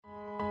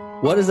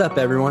What is up,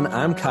 everyone?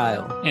 I'm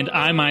Kyle. And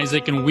I'm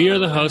Isaac, and we are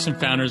the hosts and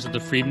founders of the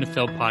Freedom to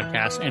Fail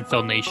podcast and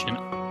Fail Nation,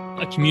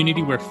 a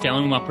community where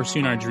failing while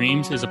pursuing our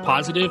dreams is a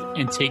positive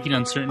and taking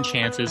uncertain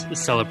chances is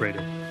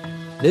celebrated.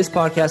 This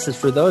podcast is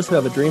for those who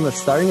have a dream of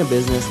starting a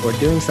business or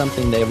doing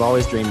something they have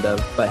always dreamed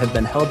of, but have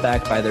been held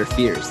back by their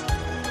fears.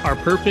 Our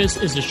purpose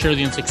is to share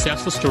the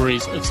unsuccessful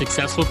stories of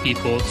successful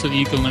people so that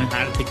you can learn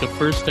how to take the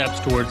first steps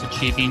towards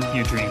achieving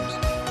your dreams.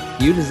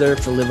 You deserve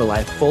to live a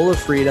life full of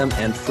freedom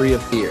and free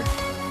of fear.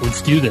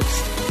 Let's do this.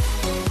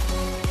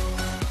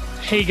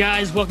 Hey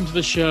guys, welcome to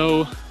the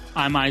show.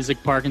 I'm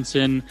Isaac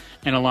Parkinson,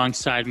 and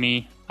alongside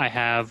me, I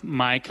have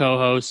my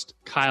co-host,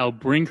 Kyle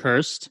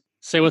Brinkhurst.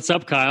 Say what's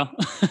up, Kyle.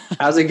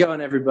 How's it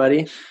going,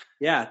 everybody?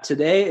 Yeah,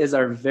 today is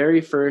our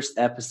very first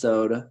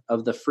episode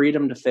of the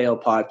Freedom to Fail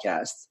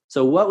podcast.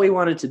 So what we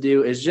wanted to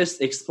do is just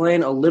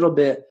explain a little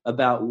bit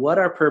about what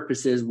our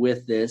purpose is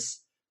with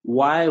this,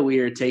 why we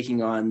are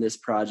taking on this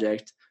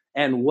project,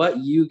 and what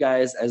you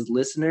guys as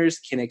listeners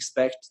can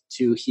expect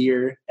to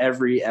hear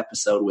every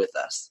episode with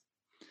us.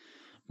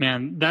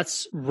 Man,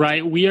 that's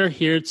right. We are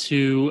here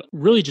to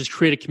really just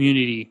create a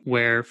community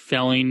where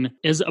failing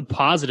is a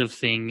positive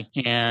thing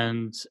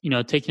and,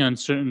 taking on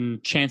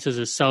certain chances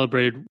is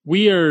celebrated.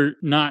 We are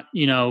not,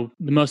 the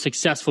most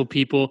successful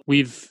people.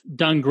 We've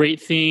done great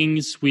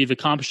things. We've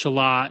accomplished a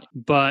lot.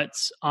 But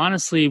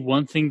honestly,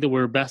 one thing that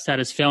we're best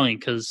at is failing,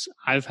 because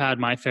I've had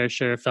my fair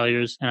share of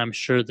failures, and I'm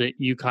sure that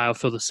you, Kyle,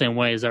 feel the same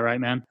way. Is that right,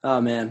 man? Oh,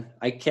 man.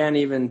 I can't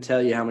even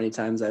tell you how many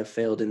times I've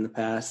failed in the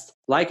past.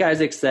 Like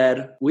Isaac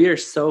said, we are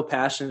so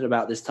passionate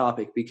about this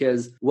topic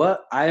because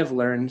what I have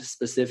learned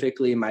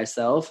specifically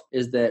myself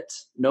is that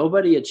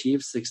nobody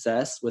achieves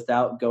success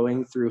without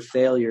going through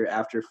failure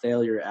after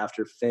failure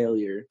after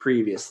failure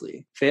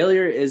previously.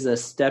 Failure is a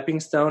stepping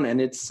stone, and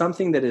it's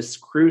something that is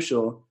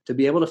crucial to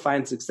be able to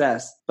find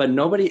success, but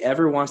nobody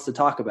ever wants to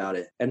talk about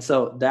it. And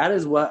so that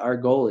is what our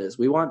goal is.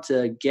 We want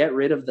to get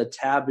rid of the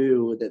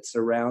taboo that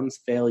surrounds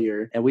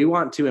failure, and we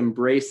want to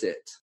embrace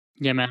it.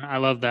 Yeah, man, I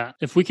love that.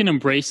 If we can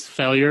embrace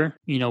failure,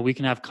 we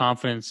can have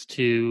confidence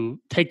to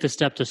take the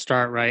step to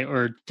start, right?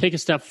 Or take a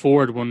step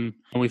forward when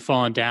we've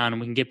fallen down, and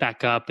we can get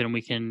back up and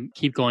we can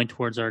keep going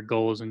towards our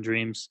goals and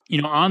dreams.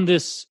 On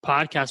this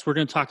podcast, we're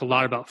going to talk a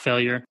lot about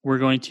failure. We're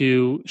going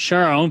to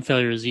share our own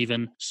failures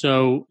even.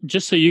 So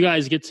just so you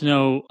guys get to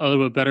know a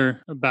little bit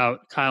better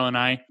about Kyle and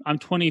I'm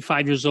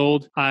 25 years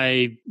old.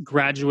 I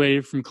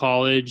graduated from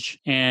college,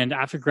 and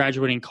after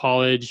graduating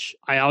college,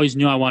 I always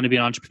knew I wanted to be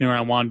an entrepreneur. I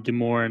wanted to do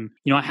more. And,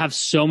 I have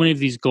so many of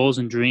these goals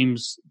and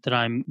dreams that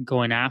I'm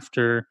going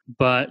after,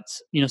 but,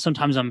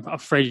 sometimes I'm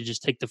afraid to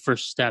just take the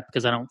first step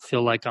because I don't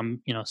feel like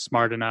I'm,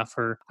 smart enough,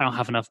 or I don't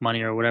have enough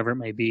money, or whatever it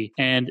may be.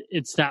 And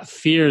it's that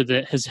fear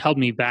that has held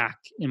me back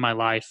in my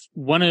life.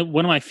 One of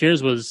my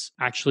fears was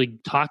actually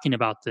talking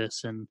about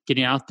this and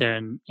getting out there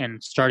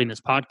and starting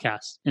this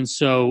podcast. And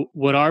so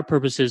what our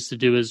purpose is to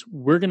do is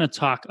we're going to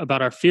talk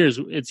about our fears.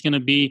 It's going to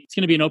be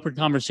an open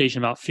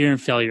conversation about fear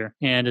and failure.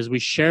 And as we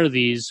share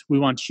these, we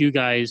want you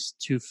guys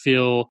to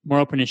feel more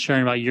open to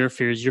sharing about your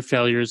fears, your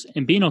failures,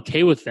 and being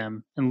okay with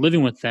them and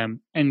living with them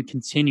and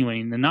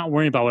continuing and not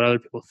worrying about what other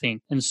people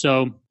think. And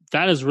so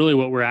that is really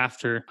what we're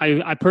after.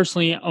 I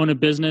personally own a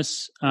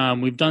business.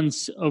 We've done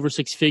over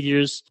 6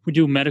 figures. We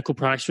do medical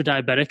products for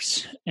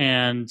diabetics.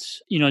 And,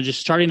 just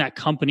starting that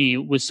company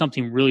was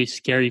something really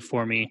scary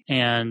for me.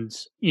 And,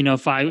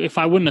 if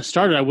I wouldn't have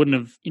started, I wouldn't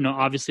have,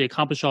 obviously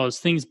accomplished all those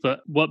things. But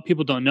what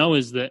people don't know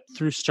is that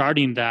through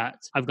starting that,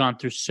 I've gone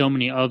through so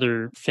many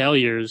other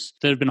failures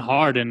that have been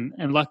hard. And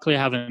luckily I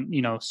haven't,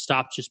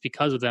 stopped just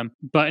because of them.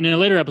 But in a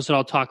later episode,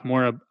 I'll talk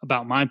more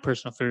about my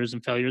personal fears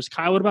and failures.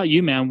 Kyle, what about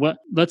you, man?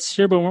 Let's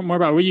hear more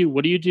about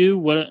what do you do?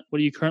 What are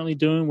you currently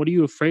doing? What are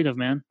you afraid of,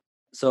 man?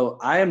 So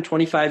I am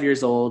 25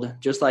 years old,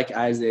 just like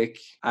Isaac.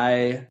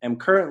 I am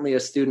currently a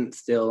student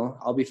still.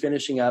 I'll be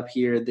finishing up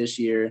here this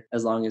year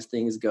as long as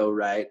things go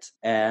right.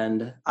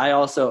 And I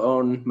also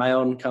own my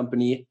own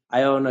company.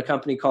 I own a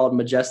company called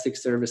Majestic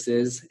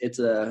Services. It's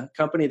a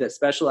company that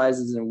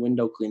specializes in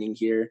window cleaning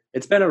here.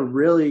 It's been a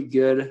really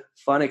good,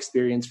 fun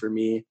experience for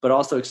me, but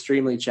also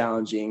extremely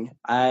challenging.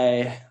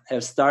 I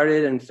have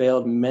started and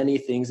failed many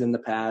things in the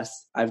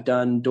past. I've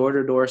done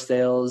door-to-door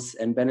sales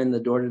and been in the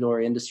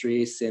door-to-door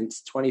industry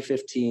since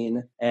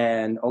 2015.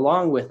 And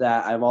along with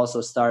that, I've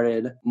also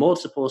started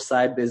multiple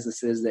side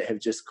businesses that have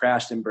just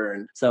crashed and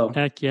burned. So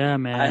heck yeah,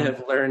 man. I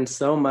have learned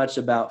so much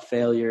about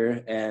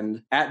failure.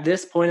 And at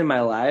this point in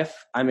my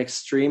life, I'm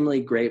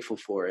extremely grateful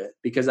for it,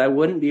 because I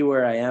wouldn't be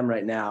where I am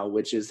right now,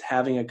 which is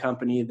having a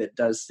company that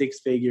does 6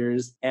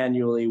 figures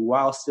annually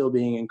while still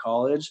being in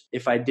college,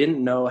 if I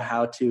didn't know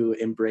how to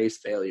embrace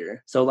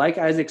failure. So like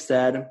Isaac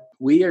said,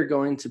 we are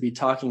going to be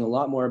talking a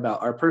lot more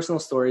about our personal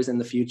stories in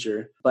the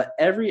future, but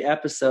every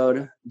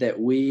episode that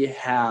we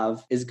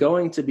have is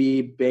going to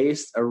be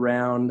based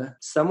around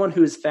someone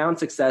who's found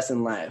success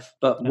in life.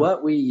 But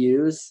what we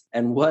use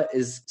and what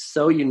is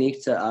so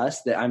unique to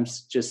us that I'm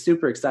just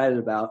super excited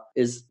about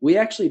is we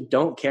actually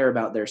don't care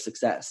about their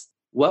success.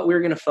 what we're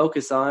going to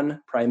focus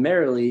on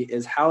primarily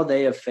is how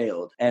they have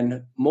failed,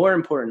 and more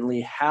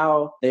importantly,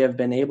 how they have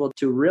been able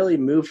to really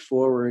move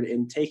forward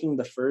in taking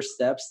the first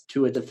steps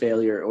to a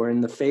failure, or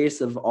in the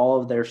face of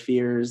all of their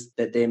fears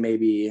that they may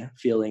be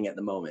feeling at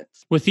the moment.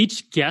 With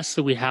each guest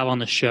that we have on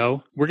the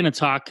show, we're going to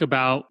talk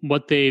about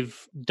what they've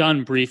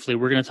done briefly.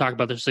 We're going to talk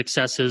about their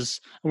successes,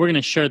 and we're going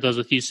to share those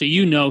with you so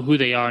you know who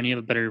they are and you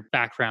have a better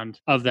background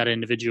of that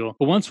individual.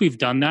 But once we've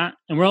done that,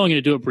 and we're only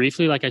going to do it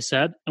briefly, like I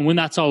said, and when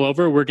that's all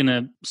over, we're going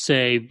to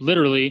say,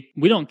 literally,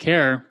 we don't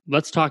care.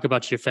 Let's talk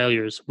about your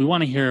failures. We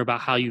want to hear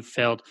about how you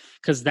failed,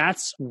 because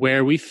that's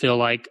where we feel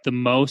like the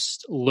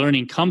most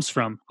learning comes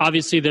from.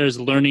 Obviously, there's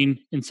learning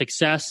in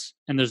success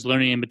and there's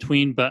learning in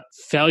between, but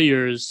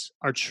failures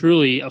are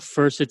truly a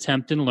first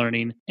attempt in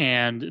learning,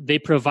 and they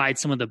provide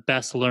some of the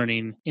best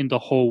learning in the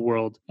whole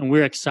world. And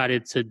we're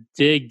excited to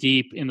dig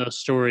deep in those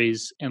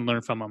stories and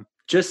learn from them.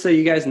 Just so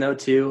you guys know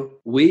too,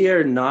 we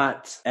are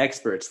not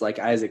experts, like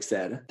Isaac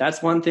said.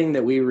 That's one thing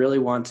that we really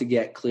want to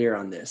get clear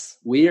on this.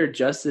 We are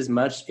just as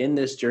much in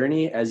this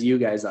journey as you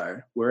guys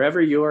are.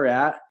 Wherever you're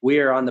at, we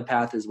are on the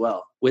path as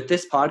well. With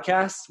this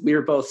podcast, we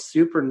were both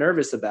super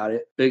nervous about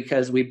it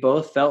because we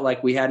both felt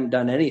like we hadn't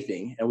done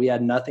anything and we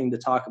had nothing to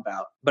talk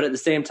about. But at the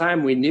same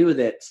time, we knew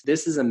that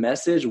this is a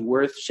message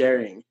worth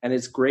sharing, and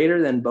it's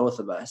greater than both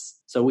of us.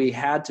 So we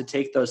had to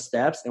take those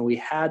steps, and we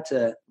had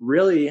to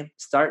really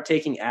start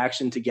taking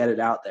action to get it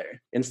out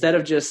there. Instead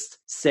of just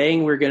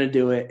saying we're going to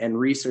do it and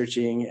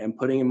researching and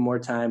putting in more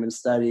time and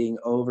studying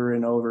over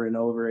and over and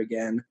over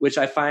again, which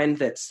I find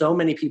that so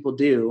many people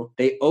do,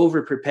 they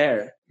over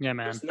prepare. Yeah,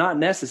 man. It's not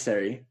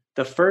necessary.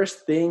 The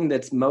first thing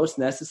that's most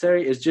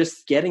necessary is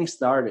just getting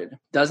started.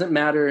 Doesn't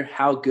matter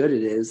how good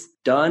it is.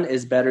 Done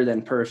is better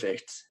than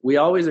perfect. We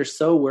always are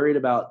so worried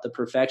about the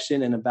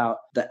perfection and about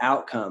the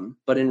outcome.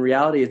 But in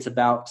reality, it's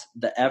about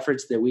the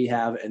efforts that we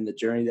have and the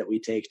journey that we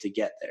take to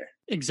get there.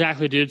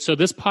 Exactly, dude. So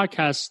this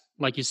podcast,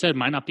 like you said,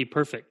 might not be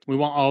perfect. We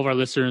want all of our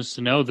listeners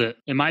to know that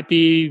it might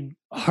be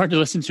hard to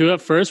listen to at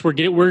first. We're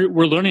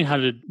learning how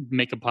to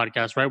make a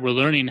podcast, right? We're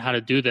learning how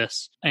to do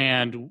this.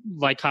 And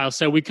like Kyle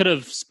said, we could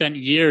have spent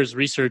years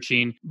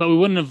researching, but we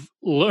wouldn't have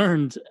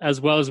learned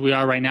as well as we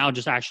are right now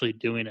just actually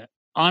doing it.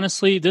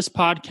 Honestly, this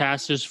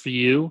podcast is for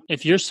you.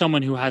 If you're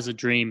someone who has a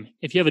dream,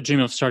 if you have a dream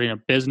of starting a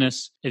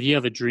business, if you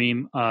have a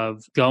dream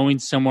of going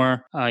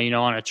somewhere,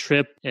 on a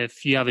trip,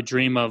 if you have a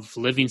dream of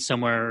living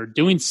somewhere or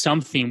doing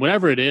something,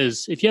 whatever it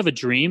is, if you have a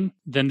dream,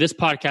 then this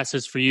podcast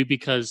is for you,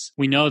 because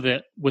we know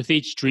that with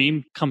each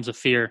dream comes a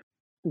fear.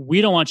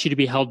 We don't want you to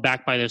be held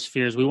back by those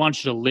fears. We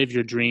want you to live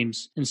your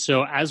dreams. And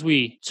so as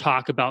we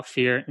talk about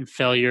fear and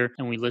failure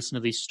and we listen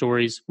to these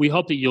stories, we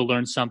hope that you'll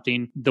learn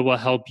something that will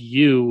help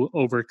you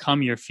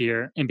overcome your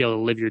fear and be able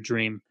to live your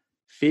dream.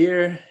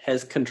 Fear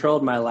has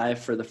controlled my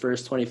life for the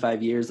first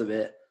 25 years of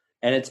it.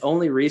 And it's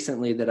only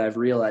recently that I've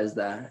realized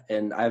that.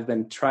 And I've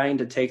been trying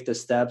to take the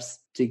steps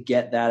to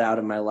get that out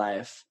of my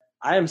life.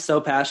 I am so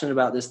passionate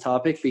about this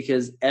topic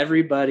because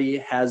everybody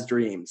has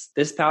dreams.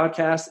 This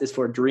podcast is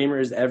for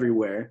dreamers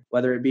everywhere,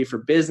 whether it be for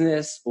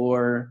business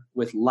or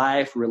with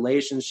life,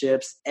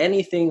 relationships,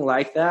 anything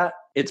like that.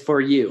 It's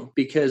for you,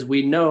 because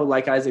we know,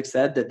 like Isaac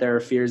said, that there are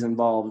fears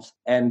involved.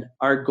 And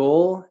our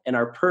goal and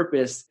our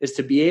purpose is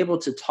to be able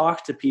to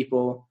talk to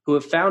people who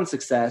have found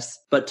success,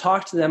 but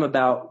talk to them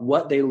about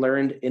what they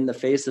learned in the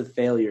face of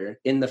failure,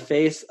 in the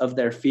face of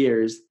their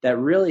fears, that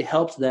really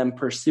helped them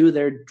pursue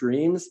their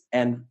dreams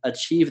and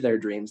achieve their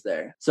dreams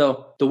there.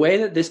 So the way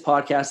that this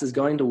podcast is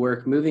going to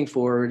work moving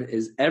forward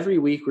is every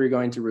week we're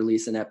going to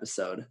release an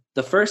episode.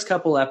 The first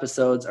couple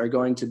episodes are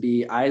going to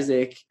be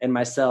Isaac and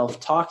myself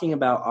talking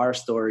about our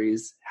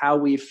stories, how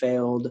we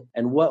failed,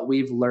 and what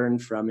we've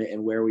learned from it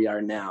and where we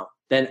are now.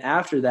 Then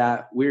after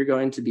that, we're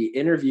going to be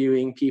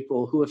interviewing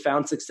people who have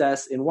found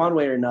success in one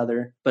way or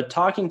another, but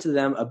talking to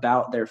them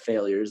about their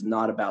failures,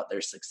 not about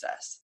their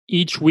success.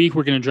 Each week,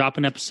 we're going to drop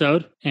an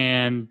episode,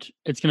 and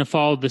it's going to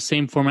follow the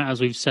same format as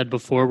we've said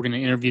before. We're going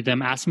to interview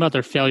them, ask them about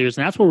their failures,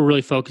 and that's what we're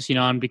really focusing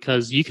on,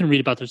 because you can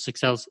read about their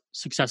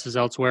successes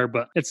elsewhere,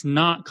 but it's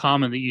not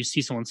common that you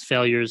see someone's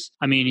failures.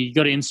 I mean, you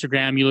go to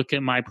Instagram, you look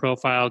at my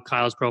profile,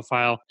 Kyle's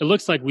profile, it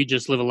looks like we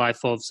just live a life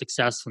full of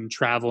success and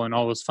travel and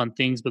all those fun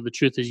things, but the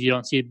truth is you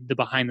don't see the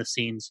behind the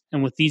scenes.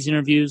 And with these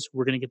interviews,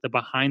 we're going to get the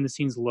behind the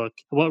scenes look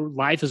at what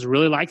life is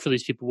really like for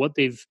these people, what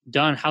they've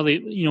done, how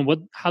they,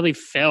 how they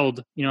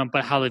failed,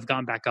 but how they've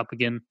gotten back up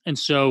again. And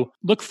so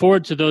look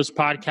forward to those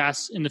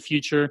podcasts in the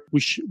future.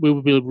 We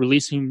will be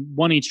releasing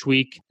one each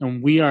week,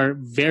 and we are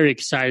very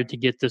excited to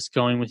get this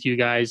going with you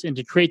guys and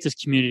to create this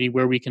community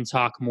where we can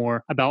talk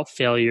more about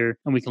failure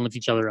and we can lift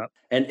each other up.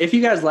 And if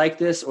you guys like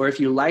this, or if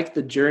you like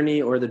the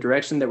journey or the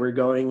direction that we're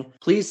going,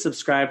 please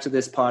subscribe to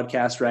this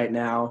podcast right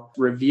now.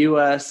 Review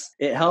us.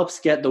 It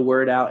helps get the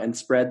word out and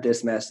spread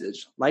this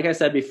message. Like I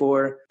said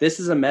before, this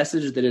is a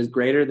message that is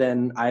greater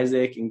than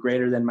Isaac and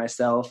greater than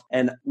myself.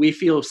 And we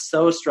feel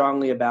so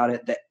strongly about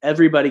it that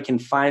everybody can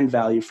find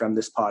value from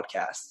this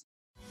podcast.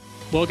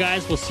 Well,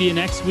 guys, we'll see you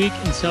next week.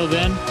 Until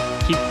then,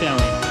 keep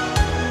failing.